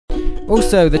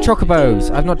Also, the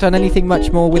chocobos. I've not done anything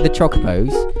much more with the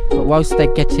chocobos, but whilst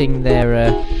they're getting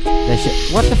their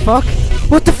shit. What the fuck?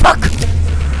 What the fuck?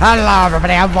 Hello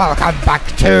everybody and welcome back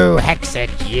to Hexxit.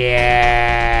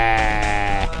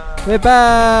 Yeah! We're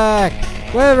back.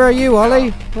 Where are you,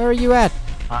 Ollie? Where are you at?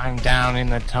 I'm down in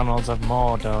the tunnels of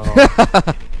Mordor.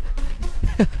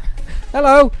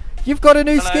 Hello. You've got a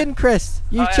new Hello. skin, Chris.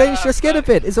 You've changed your skin a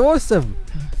bit. It's awesome.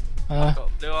 I've got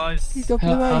blue eyes. You've got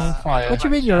blue I'm eyes. on fire. What do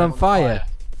you mean you're on fire?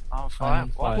 I'm on fire.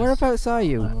 What? Whereabouts are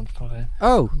you? I'm on fire.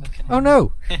 Oh. Oh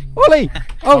no. Ollie.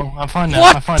 Oh, Oh. I'm fine now.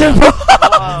 What I'm fine the now.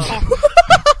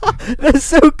 Oh, That's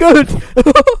so good.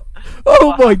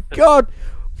 Oh my god.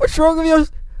 What's wrong with you?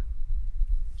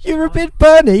 You're a bit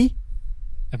burny.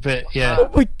 A bit, yeah.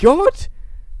 Oh my god.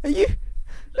 Are you?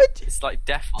 it's like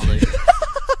Death Ollie.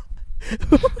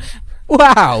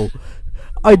 Wow.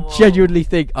 I Whoa. genuinely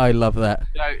think I love that.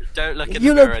 Don't look at You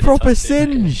the mirror look anytime proper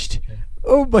soon. singed.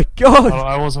 Oh my Oh, god.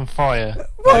 I was on fire.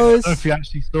 I I don't was- know if you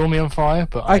actually saw me on fire,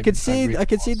 but I could see really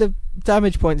the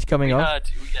damage points coming We off. heard,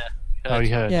 yeah. Oh, you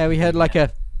heard? Yeah, we heard like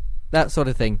that sort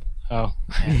of thing. Oh.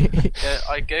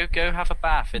 Go have a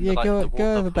bath in Yeah, the like go the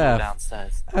have a pool bath.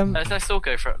 downstairs. Let's Let's all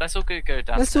go for it. Let's all go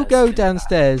downstairs. all go in the bath.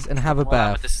 downstairs and have a We'll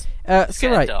have bath. dis- it's So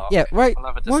getting right, dark. yeah, right. We'll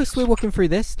have a Whilst we're discussion. walking through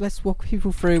this, let's walk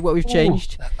people through what we've Ooh.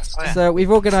 changed. Oh, yeah. So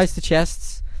we've organised the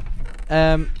chests,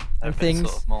 and Open things.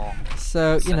 Sort of more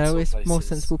So you know, it's sensible more places.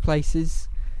 sensible places.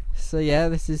 So yeah,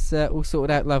 this is all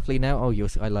sorted out lovely now. Oh,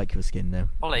 I like your skin now.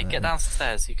 Ollie, get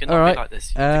downstairs. You All cannot right. be like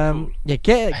this. You're cool. Yeah,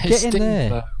 get It in stings, there.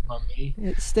 though, mummy.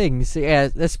 It stings. So, yeah,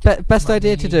 that's best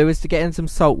idea to do is to get in some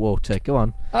salt water. Go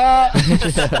on. Ah!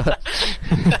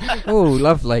 Oh,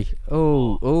 lovely.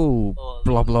 Oh, Oh,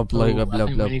 blah blah blah Oh, blah I blah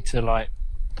think blah. we need to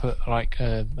put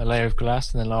a layer of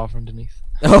glass and then lava underneath.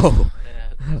 Oh,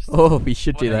 Yeah, just- oh, we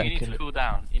should do Well, that. You need to cool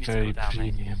down. You need to Very cool down,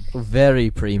 mate. premium.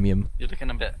 Very premium. You're looking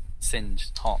a bit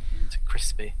singed, hot, and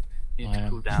crispy. You need I to am.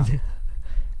 cool down.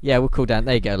 Yeah, we'll cool down.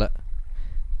 There you go. Look,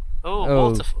 Oh, Oh,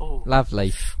 water. Oh,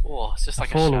 lovely, oh, it's just like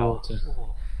a fall of shower. water.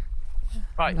 Oh.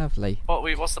 Right. lovely.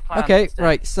 What's the plan? Okay, today?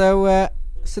 right. So,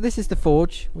 so this is the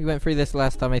forge. We went through this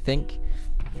last time, I think.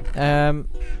 But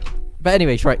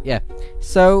anyways, right, yeah.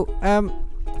 So,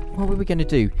 what were we gonna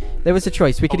do? There was a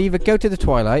choice. We could either go to the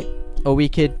Twilight, or we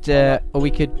could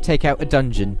take out a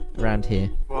dungeon around here.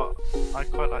 Well,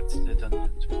 I'd quite like to do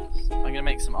dungeons. I'm gonna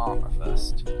make some armor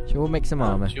first. Shall we make some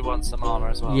armor? Do you want some armor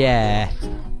as well? Yeah.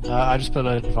 I just put a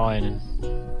load of iron in.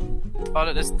 Oh,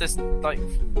 look, there's like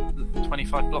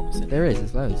 25 blocks in. There is.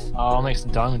 There's loads. Oh, I'll make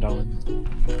some diamond armor.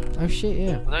 Oh shit,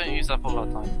 yeah. I don't use up all our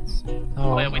diamonds.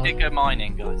 Oh, Oh yeah, we did go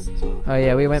mining, guys, as well. Oh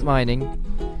yeah, we went mining.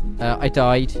 I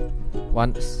died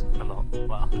once. A lot.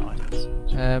 Well, no, I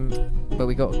don't. But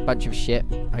we got a bunch of shit.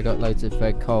 I got loads of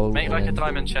coal. Make and like a then-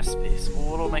 diamond chest piece.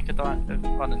 We'll all make a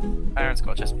diamond. Aaron's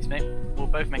got a chest piece, mate. We'll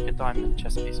both make a diamond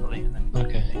chest piece, Ollie, and then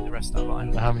Okay. make the rest out of I don't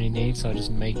iron. know how many you need, so I'm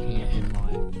just making it in my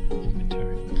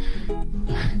inventory.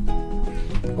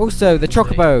 Also, the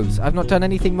chocobos. I've not done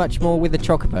anything much more with the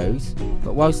chocobos,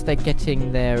 but whilst they're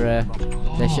getting their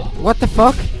shit. What the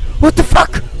fuck? What the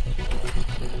fuck?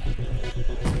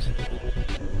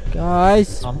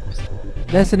 Guys,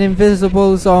 there's an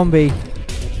invisible zombie.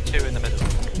 2 in the middle.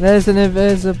 There's an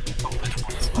invisible.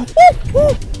 Oh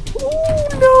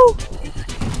no!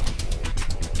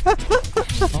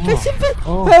 It's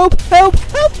Oh. Help! Help!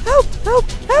 Help! Help! Help!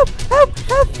 Help! Help!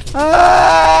 Help!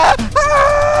 Ah!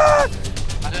 Ah!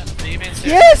 I don't. Are you being serious?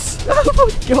 Yes! Oh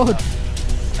my god!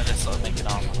 I just sort of make an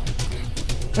armor.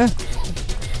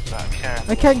 Right, Karen.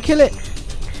 I can't kill it.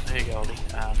 There you go, Ollie.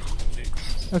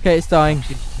 Boots. Okay, it's dying.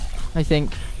 I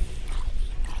think.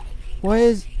 Why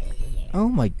is? Oh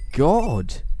my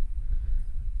god!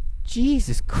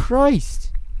 Jesus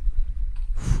Christ!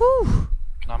 Whew!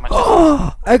 Can I imagine?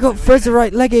 Oh! I got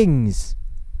Frezerite leggings.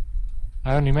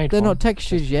 I only made They're one. not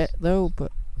textured yet, though.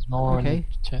 But There's more Okay. in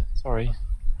the chat. Sorry.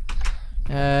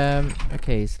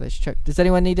 okay. So let's check. Does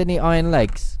anyone need any iron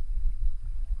legs?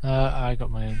 I got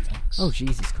my own, thanks. Oh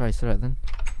Jesus Christ! Alright then.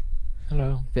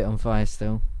 Hello. Bit on fire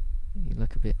still. You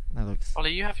look a bit. That looks.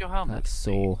 Ollie, you have your helmet. That's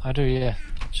sore. I do, yeah.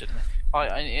 Shouldn't it?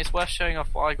 It's worth showing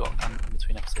off what I got in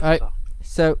between episodes. Alright. as well.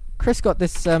 So Chris got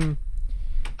this this I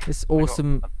got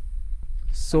awesome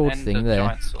sword An thing Ender there.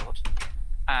 giant sword,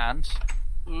 and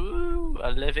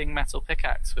a living metal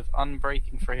pickaxe with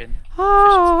unbreaking for him.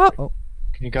 Ah! Oh,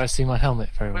 Can you guys see my helmet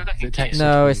very well? We're Is it looking textured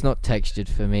no, for it's you? not textured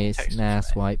for me. It's Textured nah, for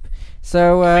me. swipe.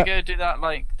 So Can we go do that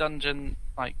like dungeon,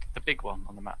 like the big one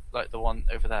on the map, like the one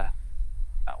over there?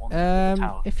 That one. with the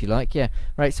tower. if you like, yeah.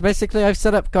 Right. So basically, I've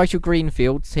set up Geisel green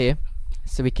fields here,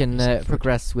 so we can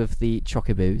progress with the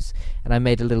chocobos. And I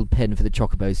made a little pin for the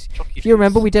chocobos. If you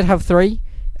remember, we did have 3.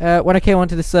 when I came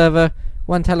onto the server,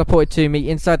 one teleported to me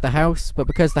inside the house, but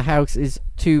because the house is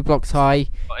 2 blocks high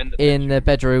in the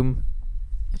bedroom,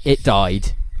 it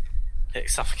died. It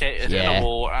suffocated in Yeah. a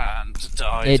wall and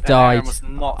died. It And died. Aaron was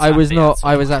not I was happy not. at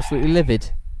I all. was absolutely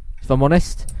livid. If I'm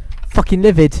honest, fucking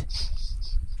livid.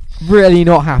 Really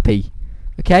not happy.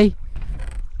 Okay.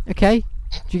 Okay.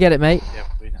 Do you get it, mate? Yeah,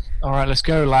 we know. Alright, let's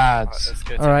go, Alright, lads. let's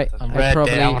go. All right. I'm I ready.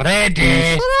 probably- I'm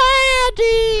ready.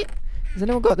 Ready. Has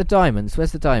anyone got the diamonds?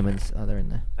 Where's the diamonds? Oh, they're in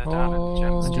there. They're down in the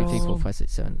gems. 1, 2, 3, 4, 5,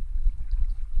 6, 7.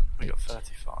 We got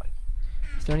 35.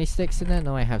 Is there any sticks in there?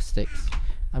 No, I have sticks.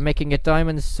 I'm making a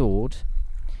diamond sword,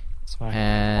 That's fine.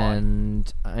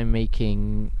 and I'm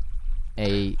making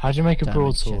a How do you make a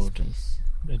diamond chest broadsword? piece.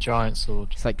 A giant sword.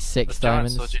 It's like The 6 giant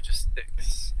diamonds. sword, you just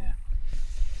sticks. Yeah.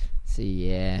 So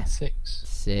yeah, 6.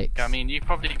 6. I mean, you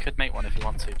probably could make one if you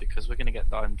want to, because we're gonna get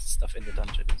diamond stuff in the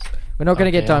dungeon. So. We're not gonna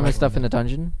Okay, get I'll diamond make stuff one in the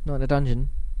dungeon. Not in the dungeon.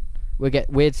 We'll get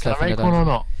weird Can stuff I in the make one or dungeon.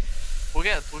 not? We'll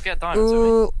get diamonds. I mean.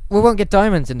 Ooh, we won't get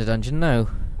diamonds in the dungeon. No.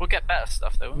 We'll get better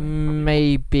stuff though. Won't we?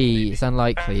 Maybe it's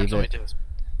unlikely, Depends what but we do.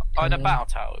 Oh, in a Can I- battle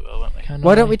tower we will, won't we? Can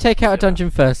why don't I- we take out a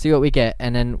dungeon first, see what we get,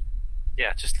 and then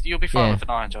Yeah, just you'll be fine Yeah. with an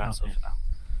iron giant sword Okay. for now.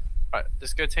 Right,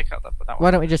 let's go take out that one.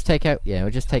 why don't we just take out? Yeah,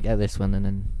 we'll just take out this one, and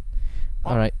then.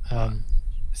 What? All right.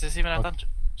 Is this even a dungeon?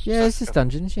 Yeah, this is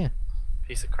dungeons. Yeah.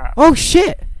 Piece of crap. Oh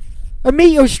shit! A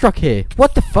meteor struck here.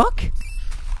 What the fuck?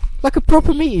 Like a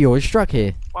proper meteor has struck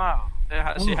here. Wow, it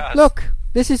actually has. Look,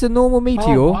 this is a normal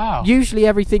meteor. wow. Usually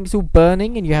everything's all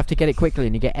burning, and you have to get it quickly,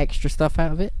 and you get extra stuff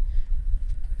out of it.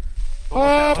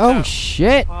 Oh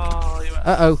shit! Oh, you went.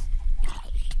 Uh oh.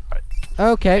 Right.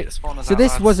 Okay. Take the spawners So out,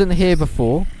 this lads. wasn't here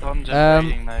before, Dungeon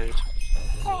raiding mode.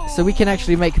 so we can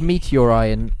actually make meteor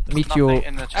iron. There's Meteor. nothing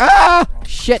in the chest. Ah!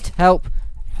 Shit! Help!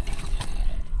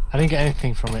 I didn't get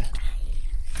anything from it.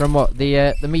 From what?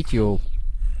 The meteor.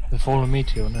 The fallen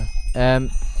meteor, no.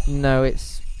 No,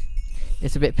 it's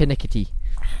a bit pinickety.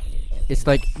 It's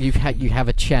like you have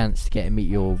a chance to get a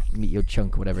meteor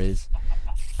chunk or whatever it is.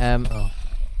 Oh.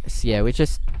 So yeah, we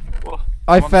just. Whoa,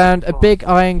 I one found a second. big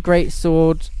iron great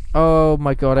sword. Oh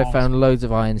my god, I Oh. found loads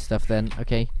of iron stuff then.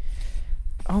 Okay.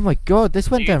 Oh my god,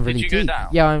 this went you- down did really you go deep. down?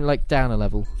 Yeah, I'm like down a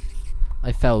level.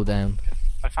 I fell down.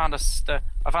 I found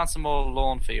I found some more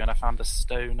lawn for you, and I found a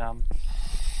stone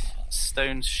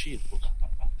shield.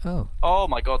 Oh. Oh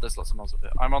my god, there's lots of mobs of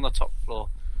it. I'm on the top floor,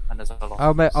 and there's a lot.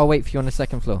 I'll wait for you on the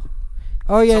second floor.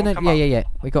 Oh yeah, Someone no, come yeah, up. yeah.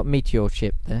 We got meteor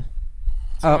chip there.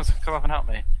 Someone's come up and help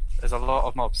me. There's a lot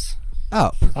of mobs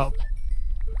Up Up.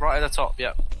 right at the top.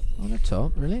 Yep. on the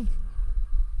top, really?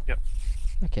 Yep.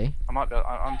 Okay. I might be.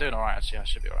 I'm doing alright actually. I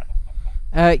should be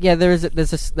alright. Yeah, there's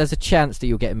a chance that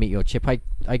you'll get a meteor chip.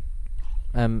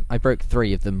 I broke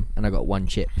 3 of them and I got 1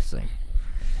 chip, so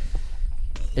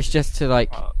it's just to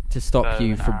like to stop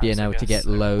you from being arrows, I able to guess.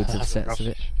 get loads of That's sets of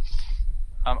it.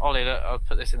 rubbish. Ollie, look, I'll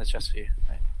put this in the chest for you.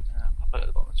 Wait, I'll put it at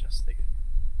the bottom of the chest. There you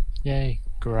go. Yay.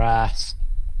 Grass.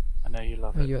 I know you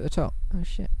love Oh, it. you're at the top. Oh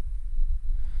shit.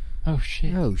 Oh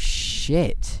shit. Oh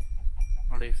shit.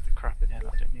 I'll leave the crap in here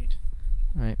that I don't need.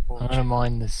 Right. All the I don't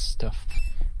mind this stuff.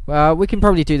 Well, we can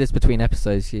probably do this between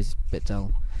episodes. It's a bit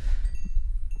dull,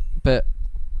 but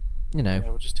you know, Yeah,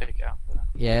 we'll just take it out.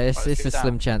 yeah, it's Right, let's a go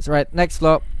slim down. chance. Right, next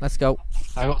slot. Let's go.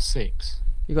 I got 6.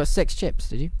 You got 6 chips,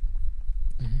 did you?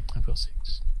 I've got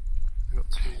 6. We've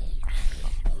got 2.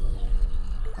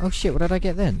 Oh shit! What did I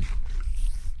get then?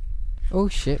 Oh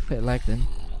shit! Bit of lag then.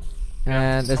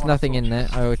 Yeah, And there's someone nothing in there.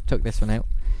 thought I took this one out.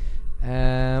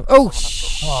 Oh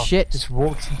Someone shit! Just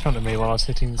walked in front of me while I was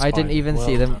hitting the I didn't spider. even Well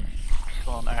see them. done.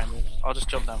 Come on, Aaron. I'll just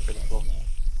jump down through the floor.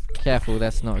 Careful,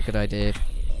 that's not a good idea.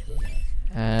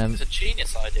 It's a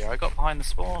genius idea. I got behind the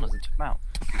spawners and took them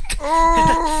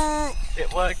out.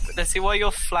 It worked. Let's see why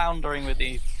you're floundering with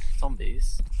the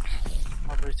zombies.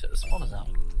 I really took the spawners out.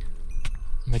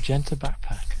 Magenta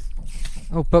backpack.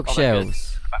 Oh,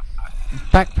 bookshelves.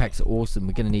 Backpacks are awesome.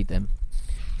 We're gonna need them.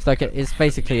 It's like it's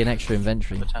basically an extra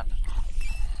inventory. Return.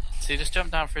 So you just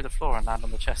jump down through the floor and land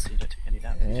on the chest, so you don't take any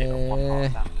damage. You take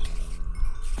one part down.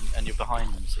 And you're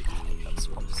behind them, so you can pick up the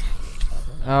spawns.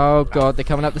 Oh god, they're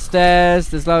coming up the stairs.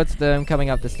 There's loads of them coming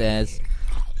up the stairs.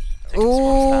 Take the spawns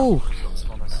Ooh. down. You've got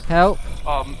the spawners. Help!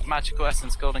 Oh, magical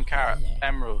essence, golden carrot,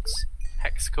 emeralds,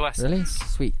 hexacle essence. Really?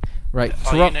 Sweet. Right.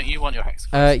 Oh, so you know you want your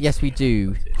hexacle essence. yes, we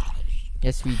do.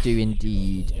 Yes, we do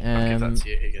indeed. I'll give that to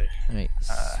you. Here you go. Right.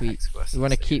 Sweet. Hexacle essence, We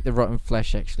want to there you keep the rotten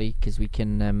flesh actually, because we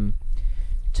can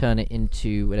turn it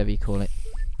into whatever you call it.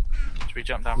 go. Should we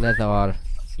jump down? Leather.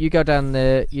 You go down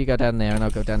there. You go down there, and I'll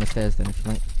go down the stairs then, if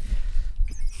you like.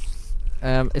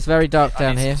 It's very dark I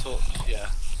down need here. some torch, yeah.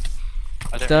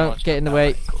 I Don't really want to get in jump the down way.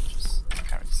 with torches. I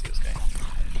can't really see what's going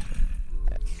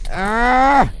on.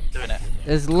 Ah! Doing it.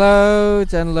 There's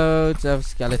loads and loads of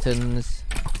skeletons.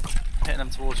 Hitting them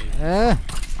towards you.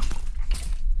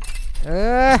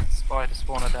 Spider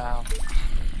spawner down.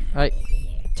 Right,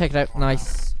 check it out.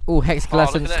 Nice. Oh, hex Oh, look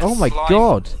at glessons. this. Oh my Slime,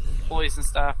 god. Poison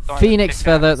staff. Diamond Phoenix pickaxe,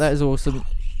 feather. That is awesome.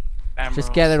 emeralds.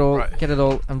 Just get it all. Right. Get it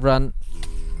all and run.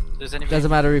 Doesn't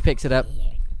matter who picks it up.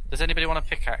 Does anybody want a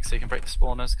pickaxe so you can break the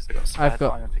spawners? Because I've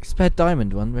got a spare diamond pickaxe. spare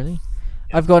diamond one, really.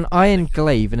 I've got an iron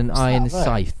glaive and an iron that there?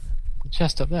 scythe. The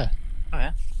chest up there. Oh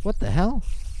yeah. What the hell?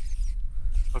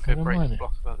 I'll go Never break mind the it.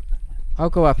 block above it. I'll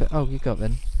go up it. Oh, you got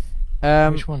then.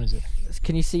 Which one is it?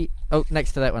 Can you see? Oh,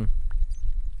 next to that one.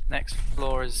 Next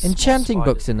floor is Enchanting small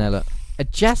books in there. Look, a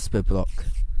jasper block.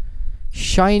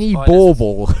 Shiny Spiders.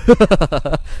 bauble.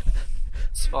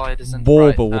 spiders and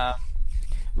Bauble. Right,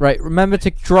 Right, remember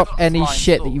to drop got a any slime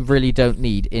shit that sword. you really don't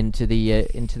need into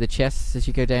the chests as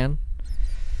you go down.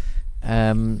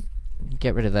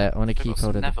 Get rid of that. I want to I've keep got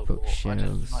hold of some the nether wart. I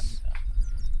don't bookshelves. like that.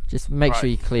 Just make sure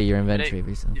Right. you clear your inventory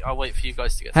every so. I'll wait for you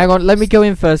guys to get. Hang on, let me those. go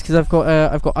in first because I've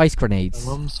got ice My grenades.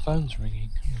 mum's phone's ringing.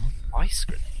 Hang on. Ice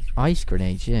grenade. Ice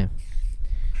grenades, yeah.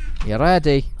 You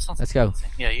ready? That sounds Let's go. amazing.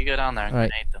 Yeah, you go down there and Right.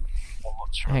 grenade them. I'll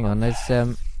watch from Hang on, above.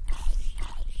 there's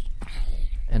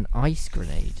an ice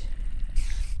grenade.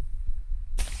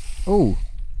 Oh,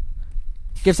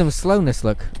 gives them a slowness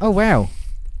look. Oh wow.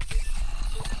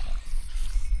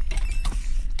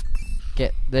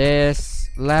 Get this,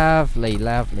 lovely,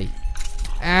 lovely.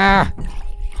 Ah.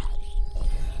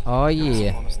 Oh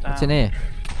yeah. What's in here?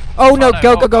 Oh no! no,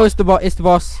 Go, no, go, go! It's the boss. It's the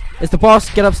boss. It's the boss.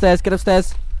 Get upstairs. Get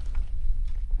upstairs.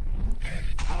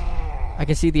 I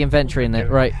can see the inventory in there.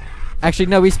 Right. Actually,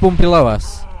 no. He spawned below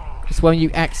us. It's when you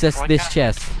access Why this can't-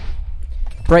 chest.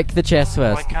 Break the chest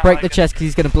Why first. can't Break I the get- chest because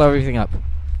he's gonna blow everything up.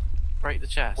 Break the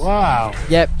chest. Wow.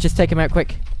 Yep. Just take him out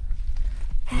quick.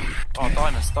 Oh,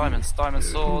 diamond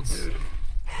swords.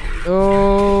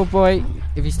 Oh boy.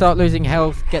 If you start losing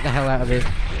health, get the hell out of here.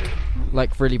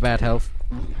 Like really bad health.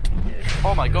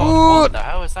 Oh my god, Ooh. what the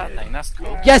hell is that thing? That's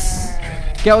cool. Yes.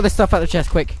 Get all this stuff out of the chest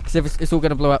quick because it's all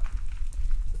gonna blow up.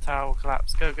 The tower will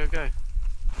collapse. Go, go, go.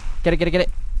 Get it. Get it. Get it.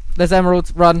 There's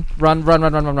emeralds. Run. Run. Run.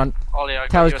 Run. Run. Run. Run. Ollie, I got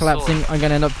Tower's you a collapsing. sword. I'm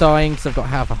gonna end up dying because I've got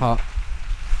half a heart.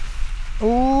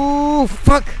 Ooh,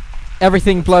 fuck!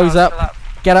 Everything blows Tower's up. collapsed.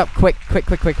 Get up, quick, quick,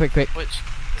 quick, quick, quick, quick. Which,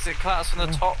 does it collapse from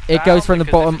the top It down? goes from the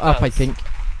Because if bottom it up, I does- think.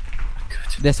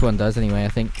 Good. This one does anyway, I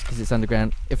think, because it's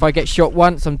underground. If I get shot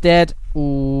once, I'm dead.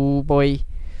 Ooh, boy.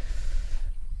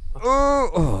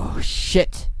 Oh,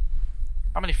 shit.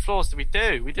 How many floors did we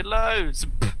do? We did loads.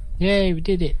 Yay, we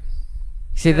did it.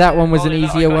 See, that one was an Ollie,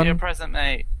 look, easier I got you a one. present,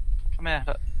 mate. Come here,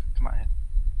 look. Come out here.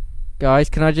 Guys,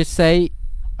 can I just say,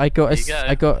 I got Here you go.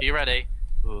 I got. Are you ready?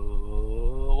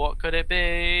 Ooh, what could it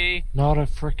be? Not a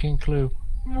freaking clue.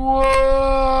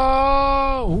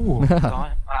 Whoa! Ooh.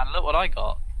 And look what I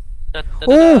got. Da, da, da,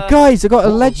 Oh, da. guys, I got a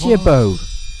Whoa, Legia whoa. bow.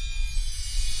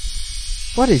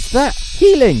 What is that?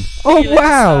 Healing. Oh, Healing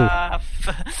wow.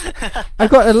 staff. I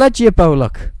got a Legia bow,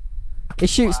 look. It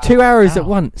shoots Wow. 2 arrows at Ow.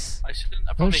 once. I shouldn't. I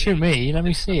Don't probably shoot used me, let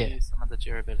me some see it. Some of the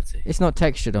durability. It's not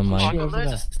textured on Oh, I mine. got over loads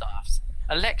there. of staffs.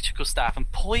 Electrical staff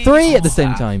and poison. 3 at the same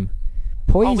staff. time.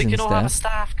 Oh, we Poison can all have a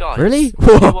stuff. staff, guys. Really? Do you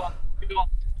Whoa. want- do you want-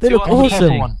 They do you look want awesome.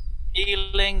 Purple one.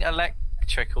 Healing,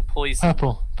 electric, or poison?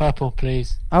 Purple,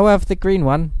 please. I'll have the green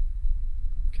one.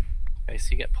 Okay,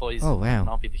 so you get poison. Oh, wow. And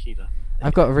I'll be the healer.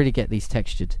 I've got to really get these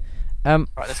textured. Right,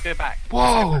 let's go back.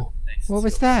 Whoa! What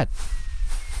was that?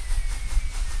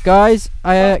 Guys,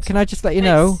 can I just let you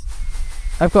know?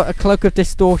 I've got a cloak of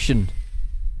distortion.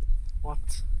 What?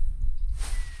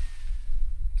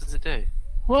 What does it do?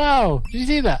 Wow! Did you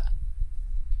see that?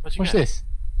 What'd you What's get? this?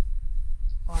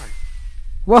 Oh.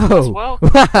 Whoa! well.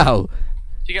 Wow!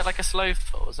 Do you get like a slow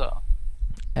fall as well?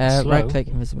 Slow? Right click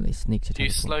invisibly sneak to Do you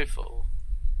teleport. slow fall?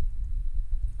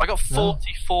 I got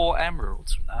 44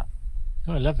 emeralds from that.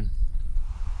 Oh, 11.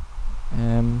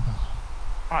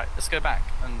 Right, let's go back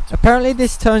and Apparently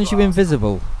this turns you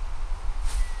invisible.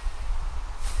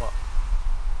 What?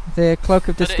 The cloak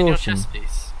of put it in your distortion. chest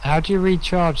piece. How do you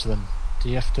recharge them? Do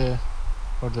you have to...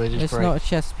 Or do they just It's break? not a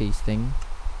chest piece thing.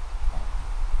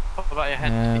 What about your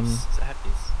headpiece? Is it a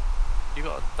headpiece? You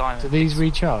got a diamond. Do these piece,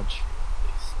 recharge? at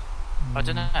least. I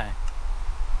don't know.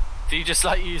 Do you just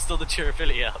like used all the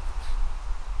durability up?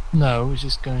 No, it's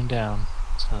just going down.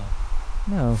 So...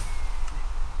 No.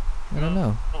 I don't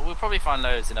know. Well, we'll probably find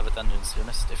loads in other dungeons, to be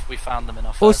honest, if we found them in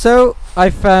our first. Also, I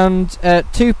found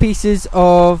 2 pieces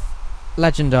of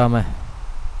legend armor.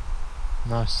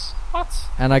 Nice. What?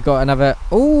 And I got another.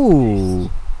 Ooh!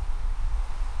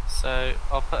 So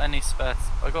I'll put any spare.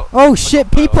 I got. Oh I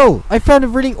shit, got bow. people! I found a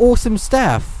really awesome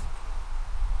staff.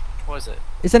 What is it?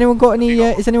 Has anyone got any? you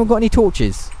got? Has anyone got any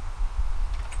torches?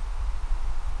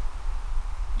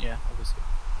 Yeah, obviously.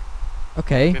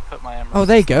 Okay. Put my Oh,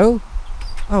 there you go.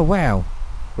 Oh, wow.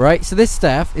 Right, so this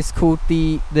staff is called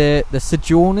the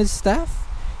Sojourner's Staff.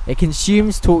 It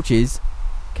consumes torches,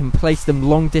 can place them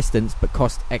long distance, but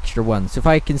cost extra 1. So if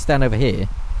I can stand over here...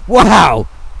 Wow!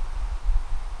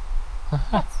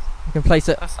 I can place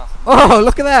it... Oh,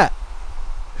 look at that!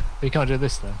 But you can't do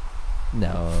this though.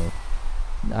 No.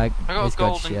 I got a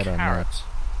golden carrot.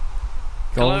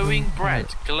 Glowing bread.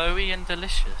 Glowy and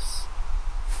delicious.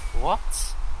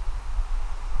 What?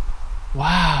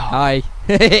 Wow. Hi.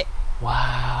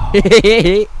 Wow.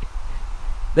 This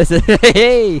is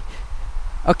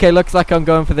okay, looks like I'm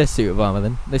going for this suit of armor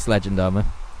then. This legend armor.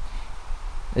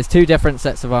 There's 2 different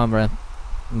sets of armor and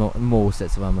more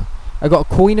sets of armor. I got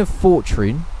a coin of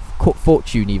fortune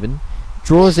even.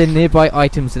 Draws in nearby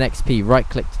items and XP. Right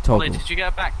click to toggle. Ollie, did you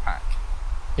get a backpack?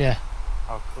 Yeah.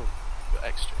 Oh, cool. Got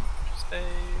extra space.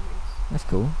 That's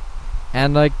cool.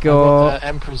 And I got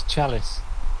Emperor's Chalice.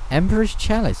 Emperor's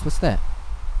Chalice. What's that?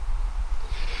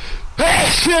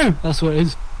 That's what it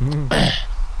is.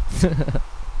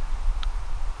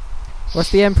 What's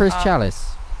the Emperor's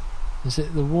Chalice? Is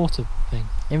it the water thing?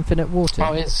 Infinite water.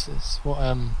 Oh, it's what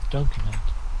Duncan had.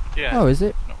 Yeah. Oh, is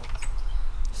it?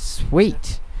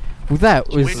 Sweet. Well, that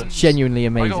was genuinely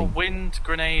amazing. I got wind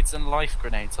grenades and life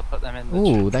grenades. I'll put them in the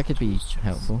Ooh, that could be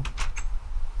helpful.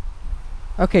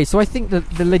 Okay, so I think the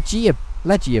Legia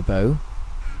bow...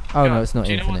 Oh, no, it's not infinite.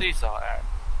 Do you know what these are, Aaron?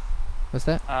 What's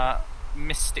that?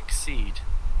 Mystic Seed.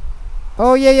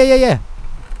 Oh, yeah.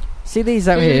 See these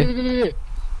out here?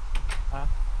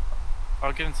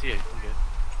 I'll give them to you. I'm good.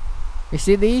 You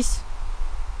see these?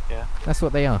 Yeah. That's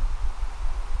what they are.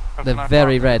 How They're can I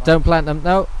very plant rare. them? Don't plant them.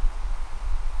 No.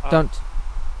 Don't.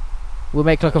 We'll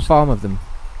make like a farm of them.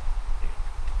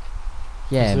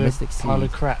 Yeah, Mystic Seed. Pile of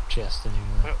Seed. crap chest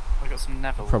anywhere. I got some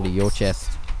nether Probably your warts.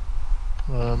 chest.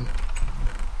 I'm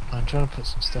trying to put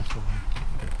some stuff away.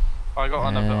 I got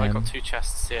another. I got 2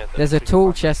 chests here. There's a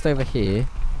tool chest over here.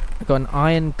 I got an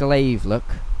iron glaive. Look,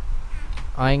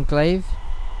 iron glaive.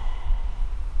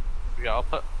 Yeah, I'll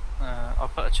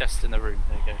put a chest in the room.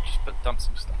 There you go. Just dump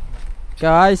some stuff in there.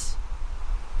 Guys.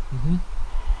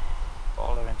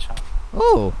 Follow enchant.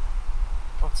 Oh.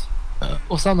 What?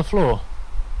 What's on the floor?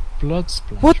 Blood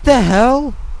splash. What the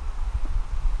hell?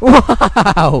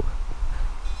 Wow.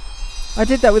 I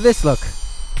did that with this. Look.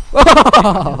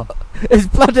 Oh, there's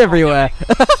blood everywhere.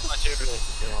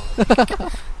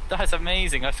 That's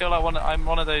amazing. I feel like I'm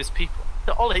one of those people.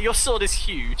 Ollie, your sword is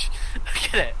huge.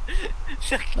 Look at it.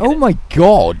 Look at Oh it. my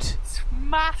god. It's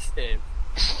massive.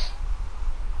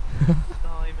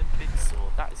 Diamond big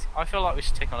sword. That is. I feel like we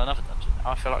should take on another dungeon.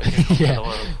 I feel like we should take on the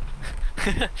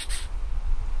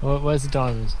world. Where's the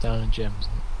diamonds? Down in gems.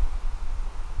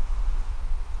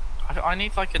 I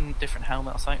need like a different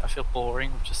helmet or something. I feel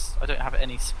boring. I don't have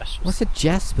any special. What's a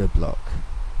Jasper block?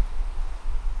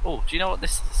 Oh, do you know what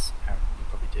this is? Aaron, you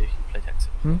probably do. You played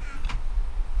Hexxit.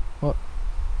 What?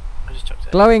 I just chucked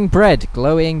it. Glowing bread,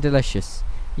 glowing delicious.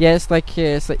 Yeah, it's like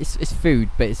it's food,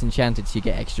 but it's enchanted, so you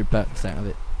get extra bucks out of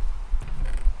it.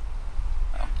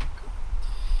 Oh, cool.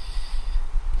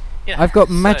 Yeah. I've got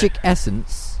magic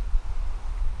essence,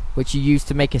 which you use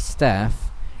to make a staff,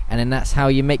 and then that's how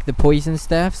you make the poison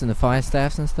staffs and the fire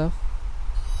staffs and stuff.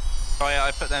 Oh yeah,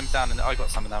 I put them down, and I got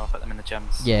some of them. I put them in the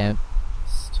gems. Yeah.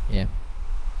 Yeah.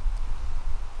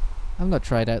 I've not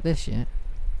tried out this yet.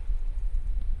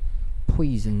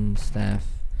 Poison staff,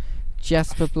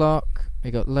 Jasper block.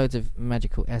 We got loads of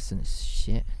magical essence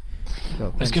shit.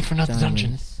 Let's go for another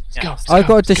dungeon. Let's go. I've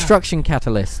got a destruction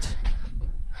catalyst.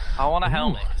 I want a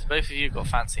helmet, because both of you got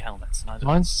fancy helmets. And I don't.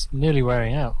 Mine's nearly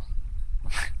wearing out.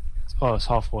 Oh, it's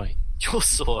halfway. Your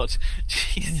sword,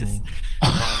 Jesus.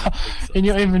 In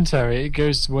your inventory, it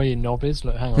goes to where your knob is.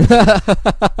 Look, hang on.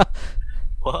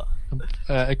 What?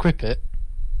 Equip it,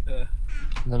 and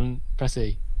then press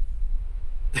E.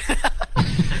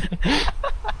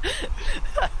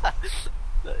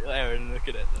 Aaron, look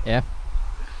at it. Yeah.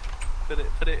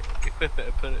 Equip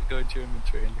it, and go into your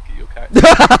inventory and look at your character.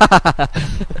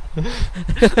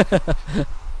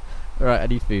 Right, I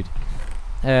need food.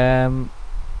 I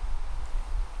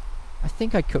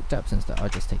think I cooked up some stuff. I'll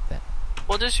just take that.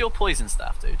 What does your poison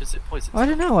staff do? Does it poison? I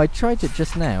don't know. I tried it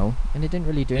just now, and it didn't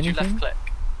really do anything. Did you left click?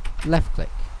 Left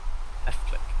click. Left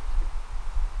click.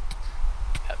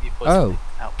 Help you poison. Oh. Me.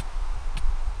 Help.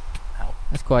 Help.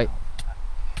 That's quite.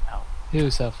 Help. Heal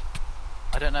yourself.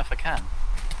 I don't know if I can.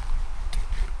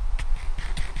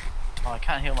 Oh, I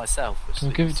can't heal myself.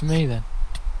 Well, give it to me then.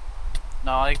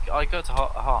 No, I go to a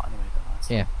heart anyway, don't I?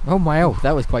 So Yeah. Oh my! Oh,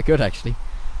 that was quite good actually.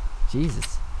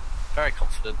 Jesus. very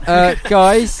confident.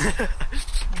 Guys,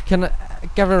 can I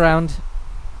gather around?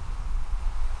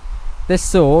 This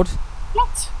sword.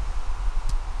 What?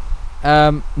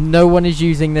 No one is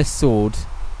using this sword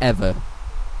ever.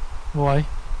 Why?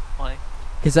 Why?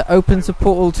 Because it opens a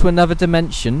portal to another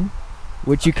dimension,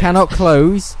 which you cannot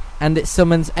close, and it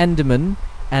summons Enderman,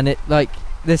 and it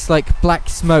this black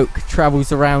smoke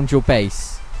travels around your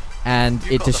base, and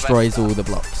it destroys all the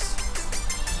blocks.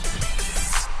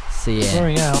 See ya.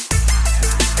 Blurring out.